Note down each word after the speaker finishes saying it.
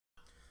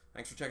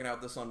Thanks for checking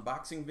out this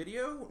unboxing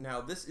video. Now,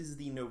 this is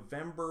the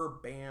November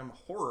BAM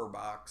Horror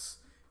Box.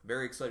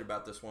 Very excited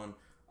about this one.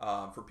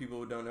 For people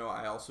who don't know,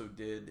 I also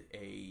did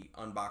a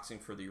unboxing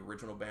for the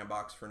original BAM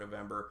box for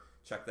November.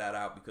 Check that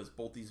out because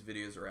both these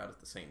videos are out at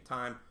the same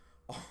time.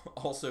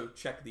 Also,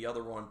 check the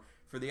other one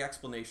for the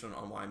explanation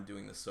on why I'm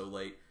doing this so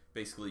late.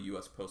 Basically,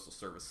 U.S. Postal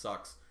Service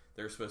sucks.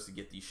 They're supposed to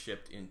get these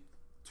shipped in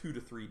 2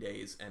 to 3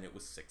 days, and it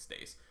was 6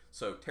 days.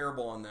 So,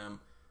 terrible on them,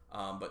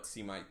 but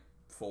see my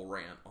full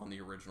rant on the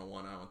original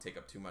one. I don't want to take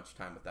up too much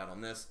time with that on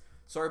this.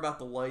 Sorry about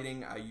the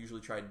lighting. I usually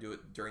try to do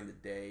it during the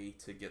day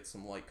to get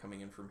some light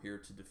coming in from here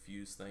to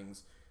diffuse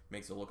things.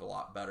 Makes it look a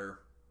lot better.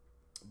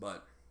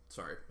 But,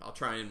 sorry. I'll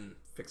try and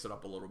fix it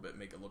up a little bit,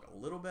 make it look a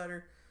little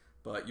better.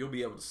 But you'll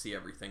be able to see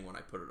everything when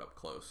I put it up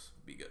close.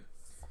 Be good.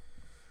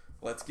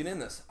 Let's get in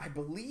this. I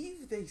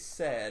believe they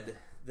said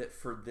that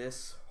for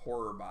this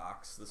horror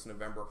box, this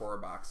November horror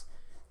box,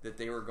 that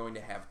they were going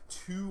to have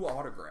 2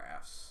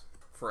 autographs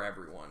for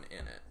everyone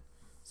in it.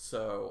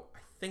 So I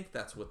think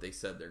that's what they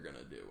said they're going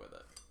to do with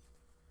it.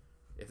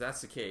 If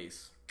that's the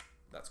case,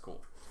 that's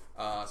cool.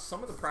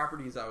 Some of the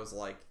properties I was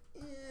like,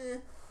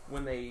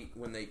 when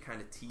they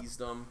kind of teased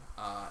them,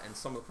 and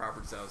some of the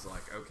properties I was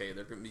like, okay,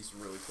 there could be some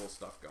really cool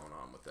stuff going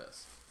on with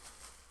this.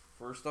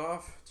 First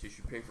off,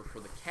 tissue paper for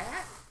the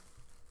cat.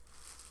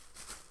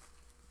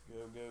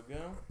 Go, go,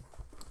 go.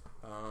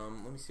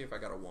 Let me see if I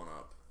got a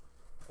 1-up.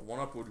 A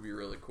 1-up would be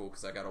really cool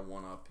because I got a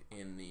 1-up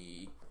in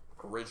the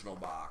original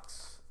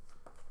box.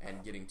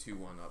 And getting 2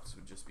 1-ups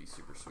would just be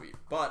super sweet.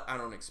 But I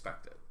don't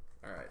expect it.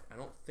 Alright, I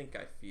don't think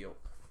I feel...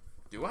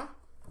 Do I?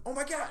 Oh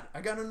my god!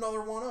 I got another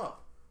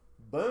 1-up!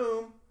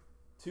 Boom!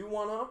 2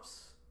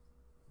 1-ups.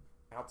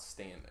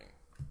 Outstanding.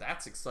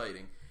 That's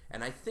exciting.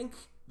 And I think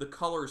the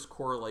colors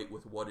correlate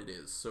with what it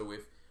is. So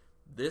if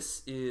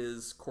this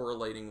is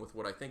correlating with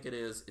what I think it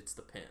is, it's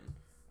the pin.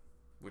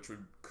 Which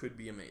could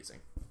be amazing.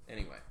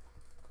 Anyway,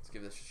 let's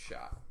give this a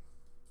shot.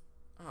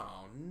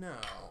 Oh no.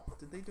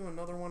 Did they do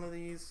another one of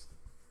these?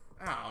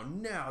 Oh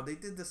no, they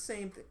did the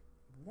same thing.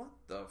 What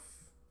the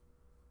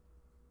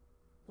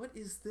What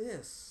is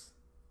this?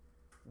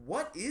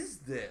 What is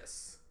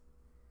this?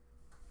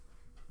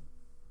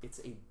 It's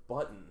a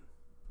button.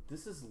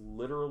 This is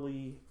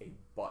literally a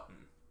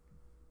button.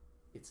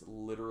 It's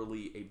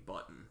literally a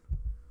button.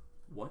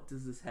 What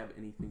does this have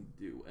anything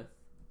to do with?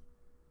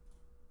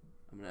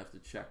 I'm gonna have to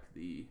check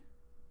the...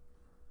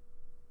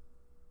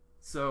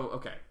 So,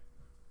 okay.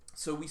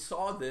 So we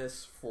saw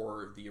this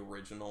for the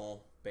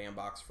original BAM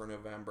box for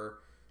November,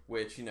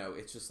 which, you know,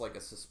 it's just like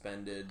a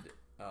suspended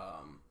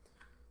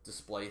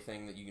display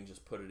thing that you can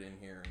just put it in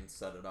here and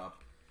set it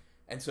up.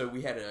 And so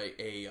we had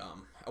I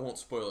won't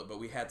spoil it, but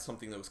we had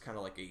something that was kind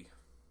of like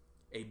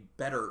a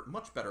better,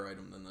 much better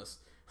item than this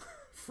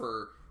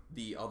for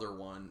the other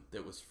one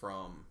that was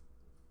from,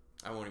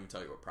 I won't even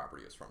tell you what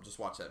property it's from, just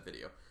watch that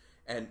video.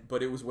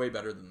 But it was way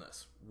better than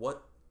this.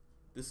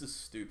 This is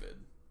stupid,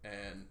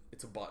 and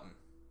it's a button.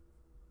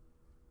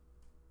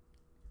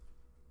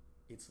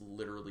 It's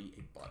literally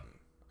a button.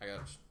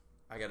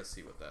 I gotta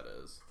see what that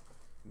is.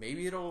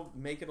 Maybe it'll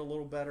make it a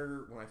little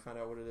better when I find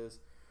out what it is.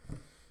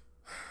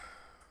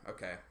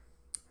 Okay.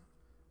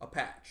 A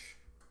patch.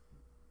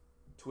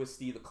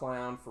 Twisty the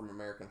Clown from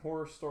American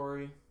Horror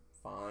Story.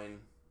 Fine.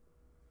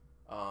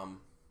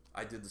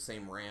 I did the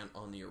same rant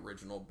on the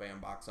original BAM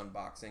box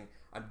unboxing.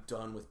 I'm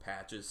done with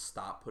patches.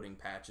 Stop putting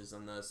patches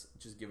in this.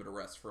 Just give it a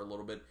rest for a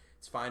little bit.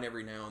 It's fine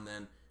every now and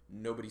then.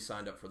 Nobody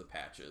signed up for the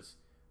patches.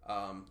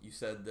 You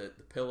said that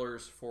the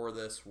pillars for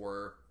this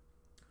were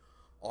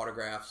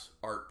autographs,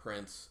 art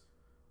prints,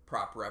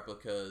 prop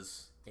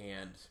replicas,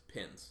 and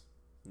pins.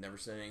 Never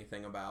said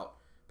anything about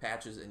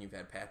patches, and you've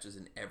had patches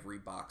in every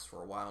box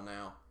for a while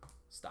now.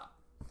 Stop.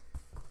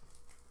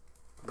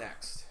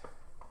 Next,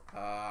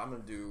 I'm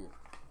going to do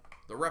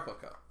the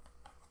replica.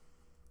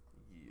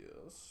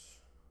 Yes.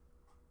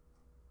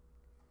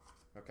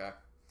 Okay.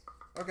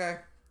 Okay.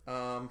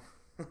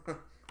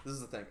 This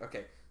is the thing.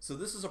 Okay, so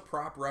this is a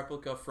prop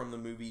replica from the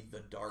movie The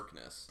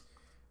Darkness.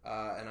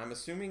 And I'm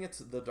assuming it's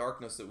The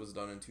Darkness that was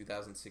done in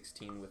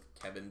 2016 with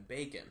Kevin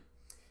Bacon.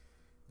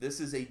 This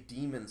is a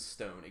demon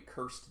stone, a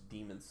cursed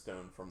demon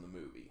stone from the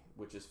movie,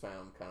 which is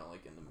found kind of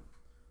like in the...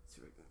 Let's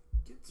see if I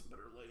can get some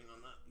better lighting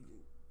on that. You can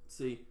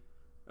see.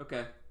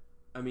 Okay.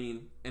 I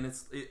mean, and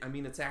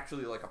it's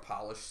actually like a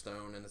polished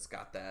stone, and it's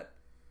got that,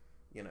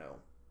 you know,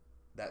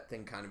 that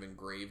thing kind of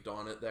engraved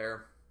on it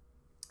there.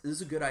 This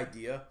is a good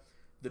idea.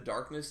 The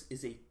Darkness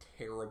is a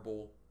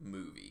terrible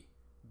movie.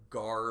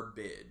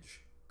 Garbage.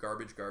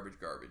 Garbage, garbage,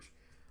 garbage.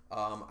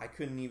 I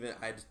couldn't even...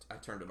 I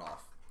turned it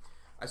off.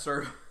 I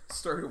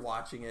started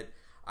watching it.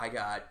 I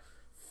got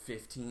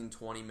 15,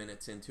 20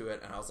 minutes into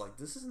it, and I was like,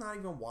 this is not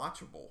even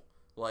watchable.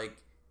 Like,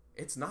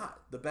 it's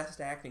not. The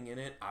best acting in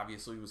it,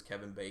 obviously, was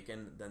Kevin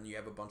Bacon. Then you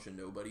have a bunch of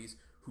nobodies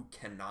who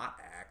cannot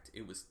act.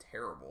 It was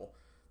terrible.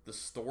 The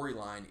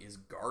storyline is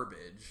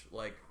garbage.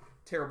 Like,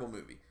 terrible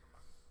movie.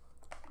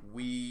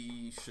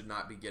 We should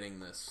not be getting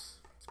this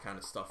kind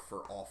of stuff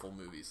for awful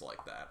movies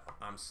like that.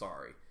 I'm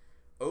sorry.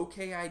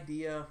 Okay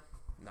idea,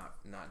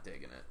 not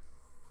digging it.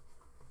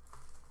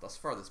 Thus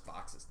far, this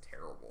box is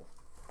terrible.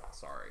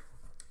 Sorry.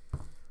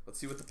 Let's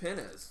see what the pin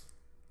is.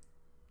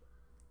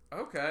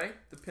 Okay,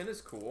 the pin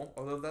is cool.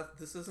 Although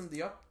this isn't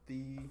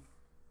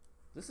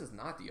this is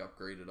not the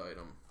upgraded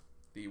item,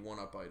 the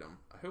 1-up item.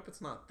 I hope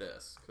it's not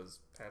this, because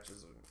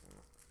patches are...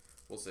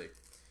 We'll see.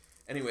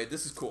 Anyway,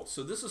 this is cool.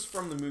 So this is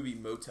from the movie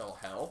Motel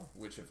Hell,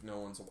 which if no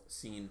one's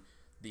seen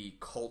the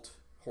cult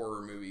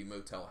horror movie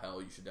Motel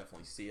Hell, you should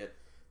definitely see it.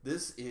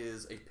 This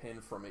is a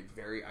pin from a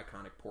very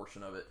iconic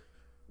portion of it,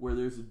 where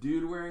there's a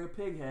dude wearing a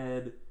pig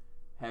head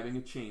having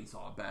a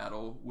chainsaw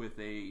battle with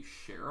a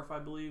sheriff, I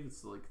believe.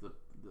 It's like the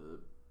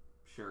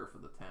sheriff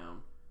of the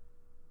town.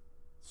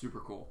 Super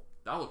cool.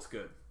 That looks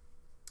good.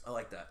 I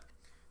like that.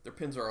 Their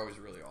pins are always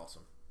really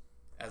awesome.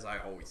 As I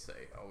always say,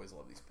 I always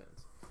love these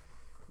pins.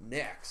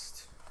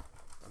 Next,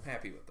 I'm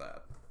happy with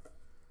that.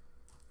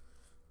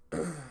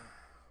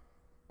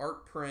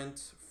 Art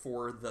print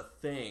for The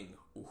Thing.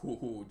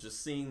 Ooh,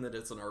 just seeing that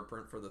it's an art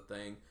print for The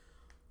Thing.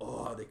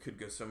 Oh, they could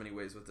go so many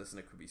ways with this, and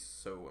it could be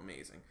so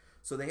amazing.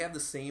 So they have the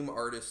same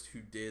artist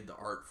who did the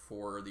art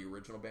for the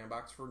original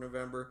Bandbox for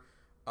November,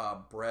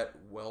 Brett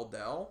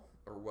Weldell,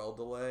 or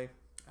Weldelay.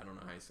 I don't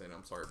know how you say it.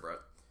 I'm sorry, Brett.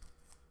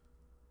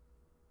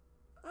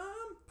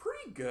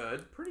 Pretty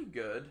good. Pretty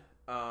good.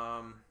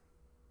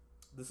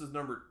 This is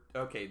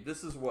okay,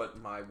 this is what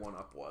my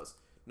 1-up was.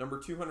 Number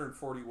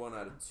 241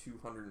 out of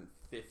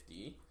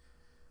 250.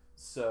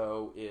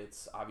 So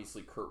it's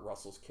obviously Kurt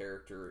Russell's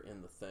character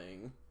in The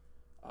Thing,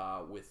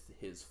 with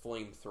his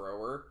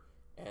flamethrower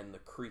and the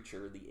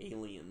creature, the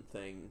alien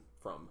thing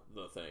from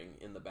The Thing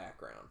in the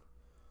background.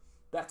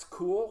 That's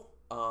cool.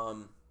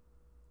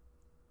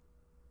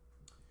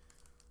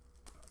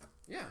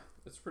 Yeah,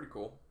 it's pretty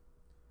cool.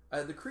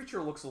 The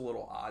creature looks a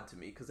little odd to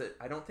me because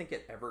I don't think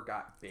it ever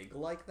got big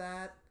like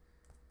that.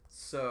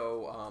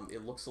 So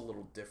it looks a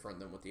little different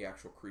than what the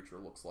actual creature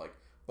looks like.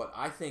 But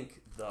I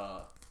think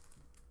the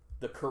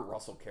Kurt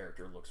Russell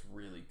character looks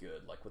really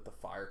good. Like with the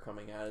fire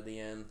coming out of the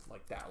end,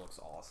 like that looks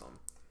awesome.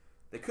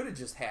 They could have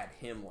just had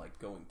him like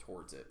going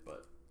towards it,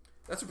 but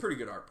that's a pretty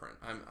good art print.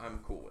 I'm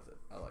cool with it.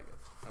 I like it.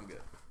 I'm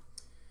good.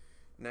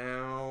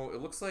 Now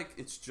it looks like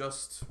it's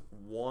just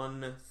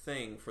one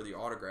thing for the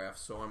autograph,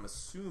 so I'm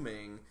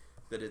assuming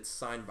that it's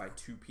signed by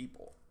 2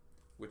 people,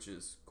 which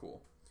is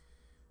cool.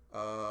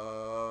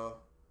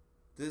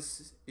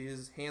 This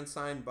is hand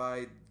signed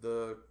by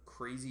the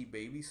Crazy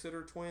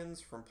Babysitter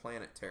Twins from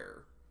Planet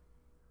Terror.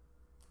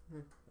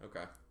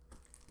 Okay.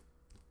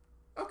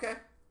 Okay.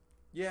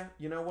 Yeah,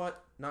 you know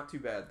what? Not too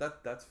bad.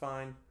 That's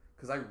fine,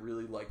 because I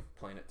really like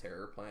Planet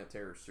Terror. Planet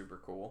Terror is super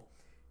cool.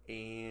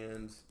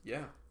 And,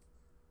 yeah.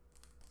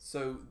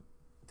 So,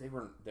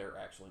 they're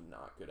actually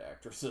not good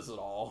actresses at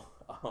all.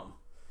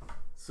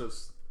 So,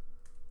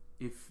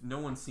 if no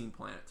one's seen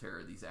Planet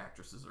Terror, these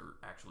actresses are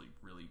actually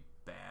really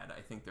bad.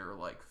 I think they're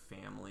like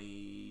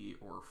family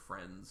or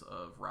friends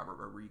of Robert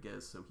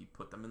Rodriguez, so he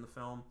put them in the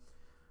film.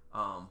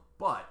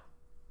 But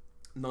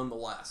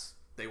nonetheless,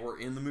 they were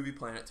in the movie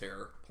Planet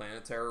Terror.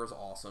 Planet Terror is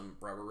awesome.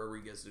 Robert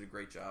Rodriguez did a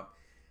great job.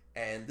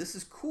 And this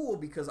is cool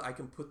because I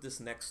can put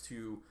this next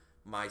to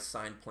my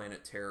signed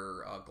Planet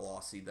Terror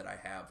glossy that I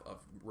have of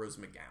Rose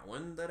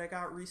McGowan that I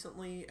got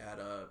recently at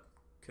a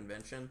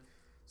convention.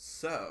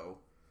 So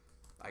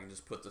I can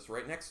just put this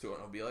right next to it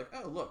and I'll be like,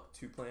 oh, look,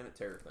 2 Planet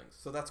Terror things.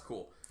 So that's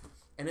cool.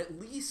 And at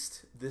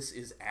least this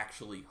is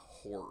actually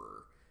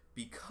horror,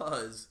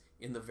 because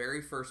in the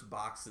very first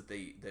box that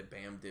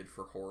BAM did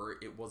for horror,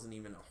 it wasn't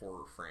even a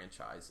horror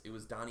franchise. It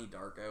was Donnie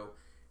Darko,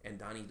 and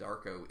Donnie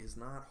Darko is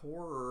not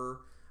horror.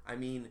 I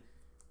mean,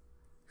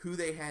 who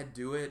they had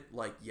do it,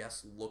 like,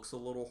 yes, looks a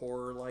little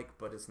horror-like,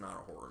 but it's not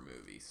a horror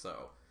movie.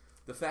 So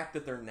the fact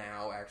that they're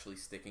now actually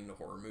sticking to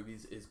horror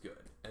movies is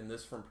good. And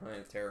this from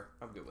Planet Terror,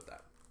 I'm good with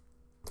that.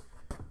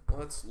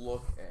 Let's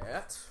look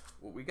at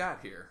what we got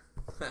here.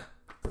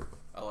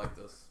 I like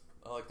this.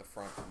 I like the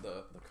front,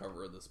 the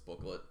cover of this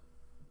booklet.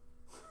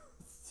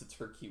 It's a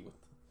turkey with...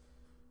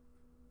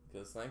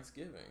 because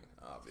Thanksgiving,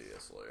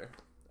 obviously.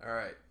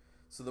 Alright,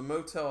 so the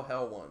Motel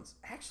Hell ones.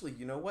 Actually,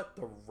 you know what?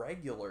 The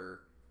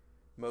regular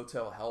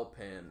Motel Hell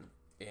pin,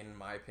 in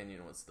my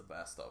opinion, was the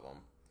best of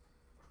them.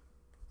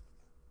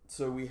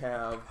 So we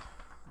have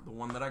the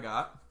one that I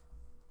got,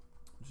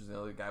 which is the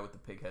other guy with the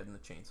pig head and the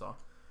chainsaw.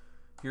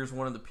 Here's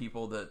one of the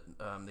people that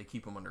they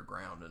keep them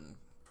underground and,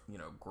 you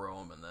know, grow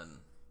them and then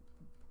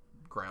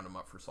ground them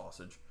up for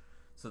sausage.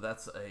 So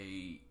that's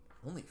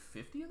only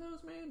 50 of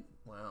those made?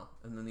 Wow.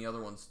 And then the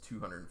other one's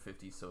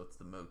 250, so it's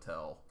the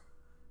Motel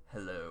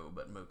Hello,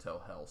 but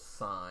Motel Hell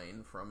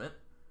sign from it.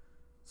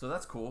 So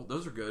that's cool.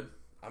 Those are good.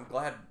 I'm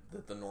glad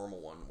that the normal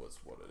one was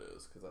what it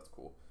is, because that's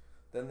cool.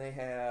 Then they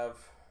have,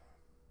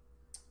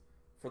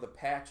 for the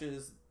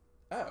patches,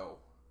 oh,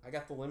 I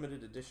got the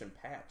limited edition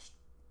patch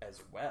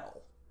as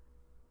well.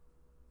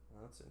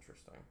 That's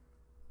interesting.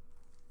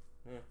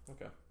 Yeah,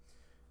 okay.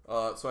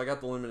 So I got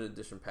the limited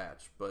edition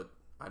patch, but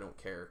I don't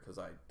care because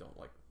I don't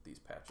like these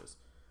patches.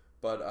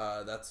 But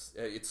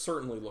it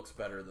certainly looks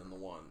better than the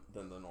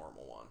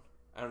normal one.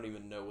 I don't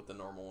even know what the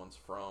normal one's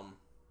from.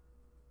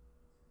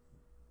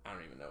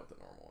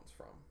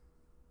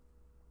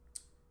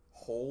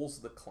 Holes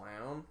the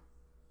Clown.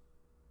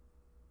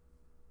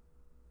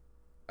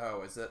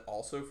 Oh, is that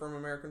also from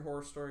American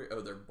Horror Story?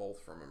 Oh, they're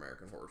both from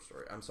American Horror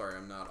Story. I'm sorry,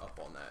 I'm not up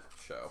on that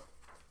show.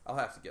 I'll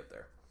have to get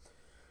there.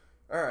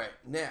 Alright,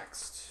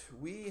 next.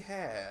 We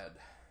had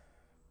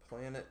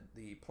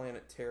the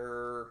Planet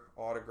Terror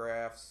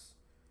autographs.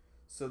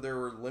 So there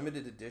were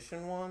limited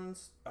edition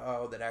ones.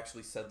 Oh, that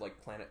actually said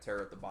like Planet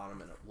Terror at the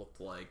bottom, and it looked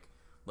like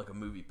a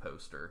movie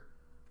poster.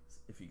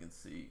 If you can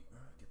see,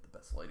 get the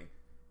best lighting.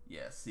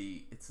 Yeah,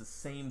 see, it's the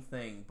same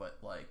thing, but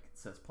like it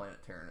says Planet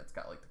Terror, and it's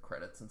got like the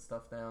credits and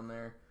stuff down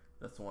there.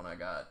 That's the one I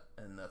got,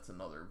 and that's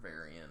another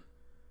variant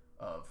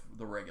of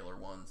the regular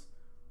ones.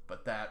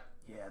 But that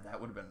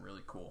would have been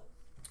really cool.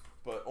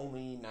 But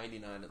only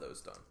 99 of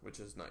those done, which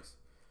is nice.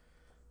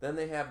 Then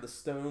they have the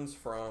stones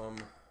from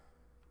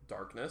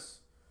Darkness.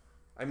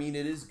 I mean,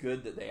 it is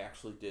good that they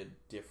actually did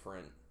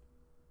different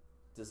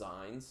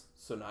designs,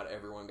 so not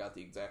everyone got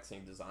the exact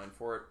same design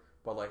for it.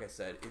 But like I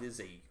said, it is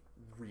a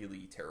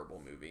really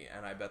terrible movie,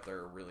 and I bet there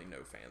are really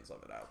no fans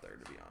of it out there,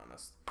 to be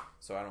honest.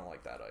 So I don't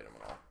like that item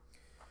at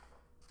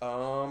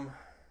all.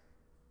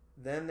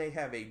 Then they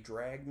have a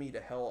Drag Me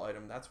to Hell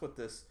item. That's what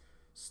this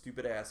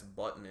stupid ass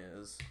button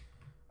is.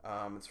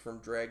 It's from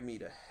Drag Me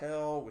to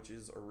Hell, which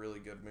is a really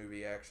good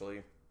movie,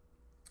 actually.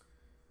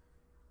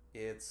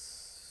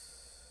 It's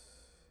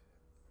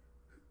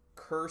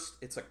cursed.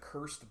 It's a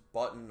cursed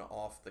button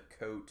off the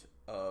coat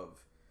of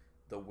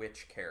the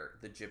witch character,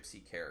 the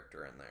gypsy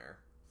character in there.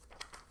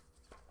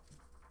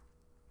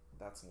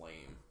 That's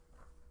lame.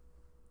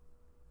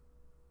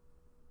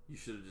 You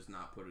should have just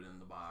not put it in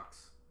the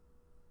box.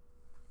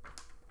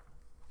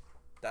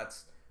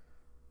 That's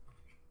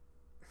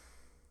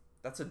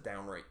a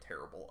downright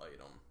terrible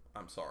item.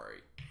 I'm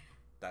sorry.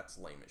 That's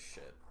lame as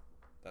shit.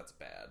 That's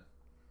bad.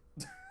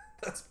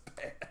 That's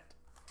bad.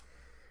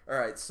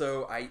 Alright,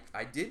 so I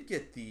did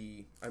get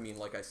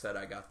like I said,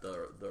 I got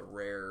the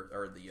rare,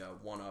 or the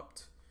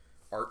one-upped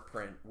art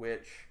print,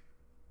 which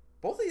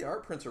both of the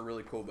art prints are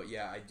really cool, but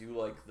yeah, I do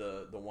like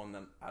the one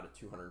that out of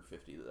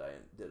 250 that I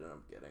did end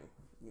up getting.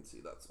 You can see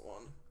that's the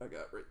one I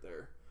got right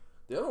there.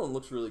 The other one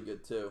looks really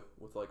good too,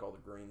 with like all the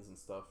greens and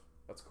stuff.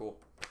 That's cool.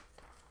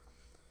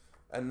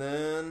 And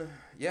then,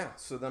 yeah,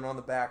 so then on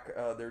the back,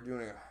 they're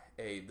doing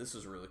this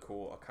is really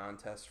cool, a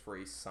contest for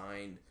a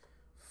signed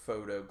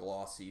photo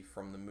glossy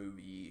from the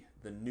movie,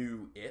 the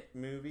new It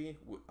movie,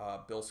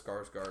 Bill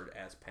Skarsgård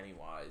as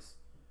Pennywise.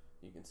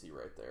 You can see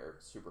right there.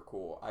 Super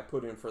cool. I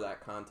put in for that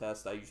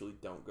contest. I usually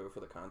don't go for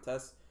the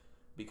contest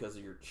because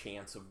your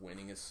chance of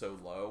winning is so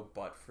low.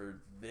 But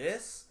for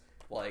this,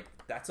 like,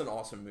 that's an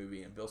awesome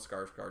movie, and Bill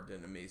Skarsgård did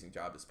an amazing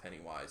job as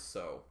Pennywise.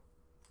 So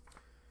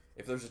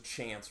if there's a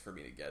chance for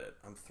me to get it,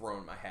 I'm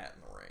throwing my hat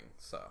in the ring.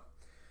 So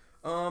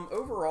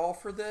overall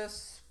for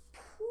this,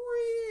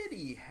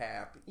 pretty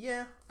happy.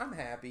 Yeah, I'm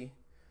happy.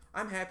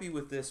 I'm happy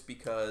with this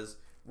because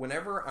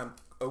whenever I'm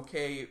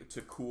okay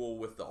to cool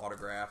with the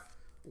autograph,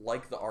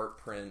 like the art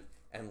print,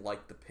 and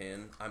like the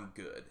pin, I'm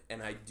good.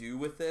 And I do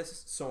with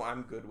this, so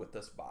I'm good with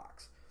this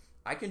box.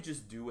 I can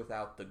just do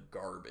without the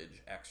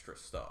garbage extra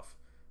stuff.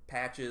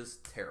 Patches,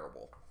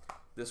 terrible.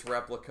 This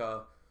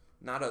replica,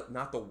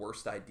 not the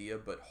worst idea,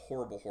 but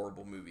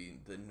horrible movie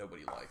that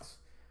nobody likes.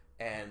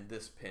 And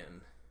this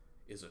pin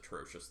is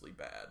atrociously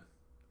bad.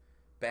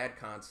 Bad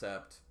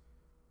concept,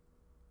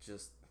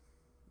 just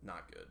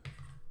not good.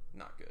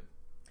 Not good.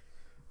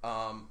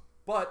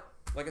 But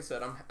like I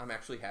said, I'm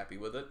actually happy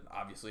with it.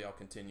 Obviously, I'll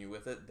continue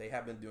with it. They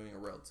have been doing a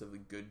relatively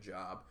good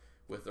job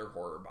with their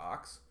horror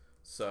box,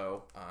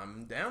 so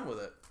I'm down with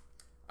it.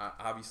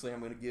 Obviously, I'm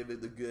going to give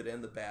it the good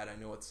and the bad. I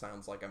know it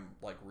sounds like I'm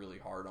like really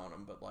hard on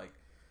them, but like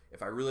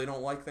if I really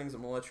don't like things,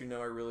 I'm going to let you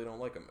know I really don't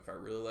like them. If I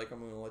really like them,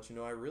 I'm going to let you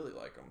know I really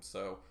like them.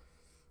 So,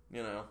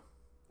 you know,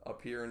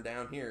 up here and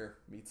down here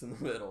meets in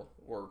the middle,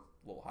 or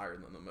a little higher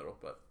than the middle.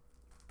 But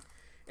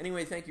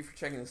anyway, thank you for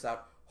checking this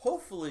out.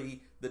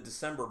 Hopefully, the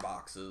December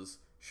boxes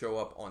show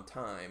up on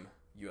time,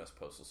 U.S.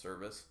 Postal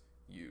Service,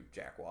 you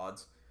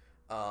jackwads,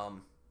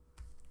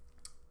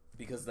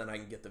 because then I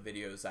can get the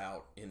videos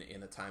out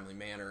in a timely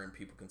manner and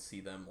people can see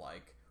them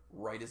like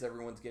right as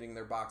everyone's getting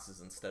their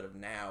boxes instead of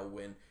now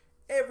when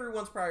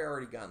everyone's probably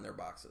already gotten their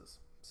boxes.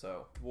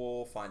 So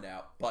we'll find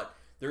out. But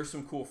there's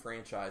some cool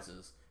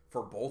franchises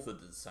for both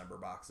of the December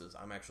boxes.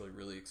 I'm actually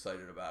really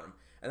excited about them.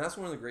 And that's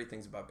one of the great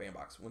things about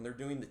Bambox. When they're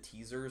doing the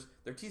teasers,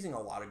 they're teasing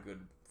a lot of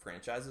good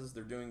franchises.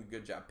 They're doing a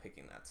good job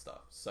picking that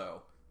stuff.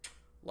 So,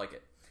 like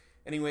it.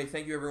 Anyway,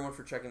 thank you everyone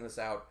for checking this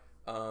out.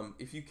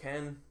 If you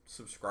can,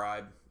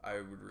 subscribe. I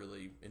would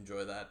really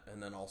enjoy that.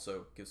 And then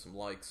also give some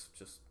likes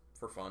just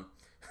for fun.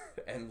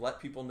 And let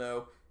people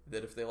know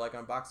that if they like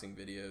unboxing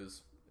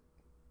videos,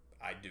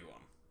 I do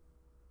them.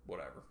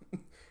 Whatever.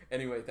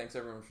 Anyway, thanks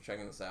everyone for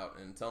checking this out.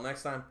 And until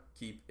next time,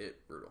 keep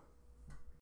it brutal.